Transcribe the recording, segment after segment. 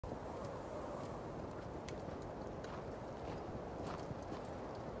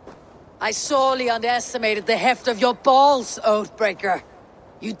I sorely underestimated the heft of your balls, Oathbreaker.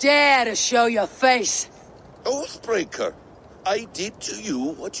 You dare to show your face. Oathbreaker, I did to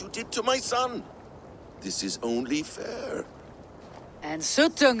you what you did to my son. This is only fair. And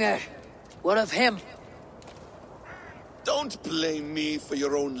Suttungr, what of him? Don't blame me for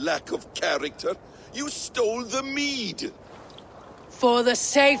your own lack of character. You stole the mead. For the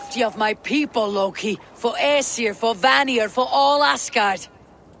safety of my people, Loki. For Aesir, for Vanir, for all Asgard.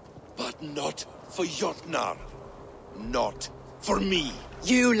 But not for Jotnar. Not for me.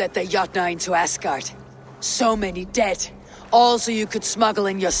 You let the Jotnar into Asgard. So many dead. All so you could smuggle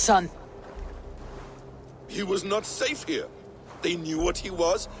in your son. He was not safe here. They knew what he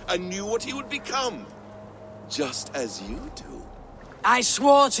was and knew what he would become. Just as you do. I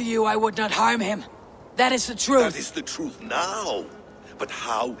swore to you I would not harm him. That is the truth. That is the truth now. But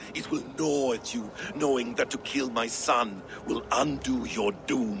how it will gnaw at you, knowing that to kill my son will undo your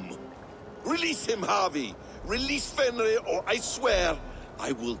doom. Release him, Harvey. Release Fenrir, or I swear,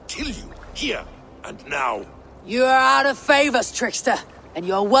 I will kill you, here and now. You are out of favors, trickster, and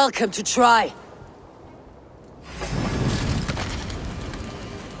you're welcome to try.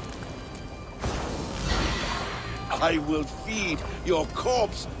 I will feed your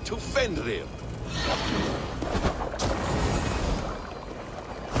corpse to Fenrir.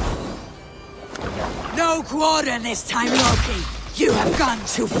 No quarter this time, Loki! You have gone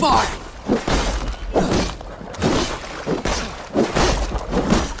too far!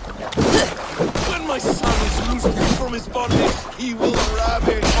 When my son is loosed from his bondage, he will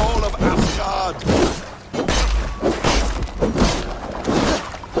ravage all of Asgard!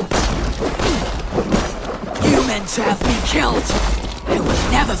 You meant to have me killed! I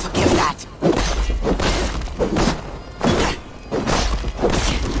will never forgive that!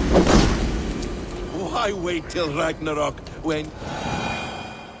 Why wait till Ragnarok when...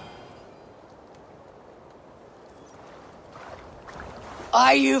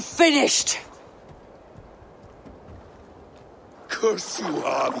 Are you finished? Curse you,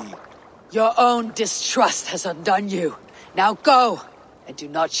 Harvey. Your own distrust has undone you. Now go, and do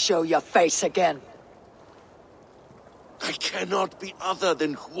not show your face again. I cannot be other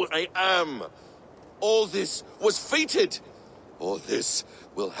than who I am. All this was fated. All this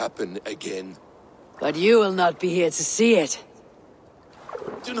will happen again. But you will not be here to see it.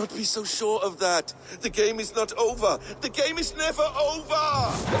 Do not be so sure of that. The game is not over. The game is never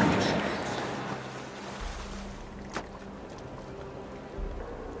over!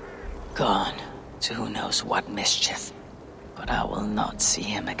 Gone to who knows what mischief. But I will not see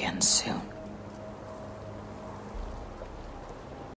him again soon.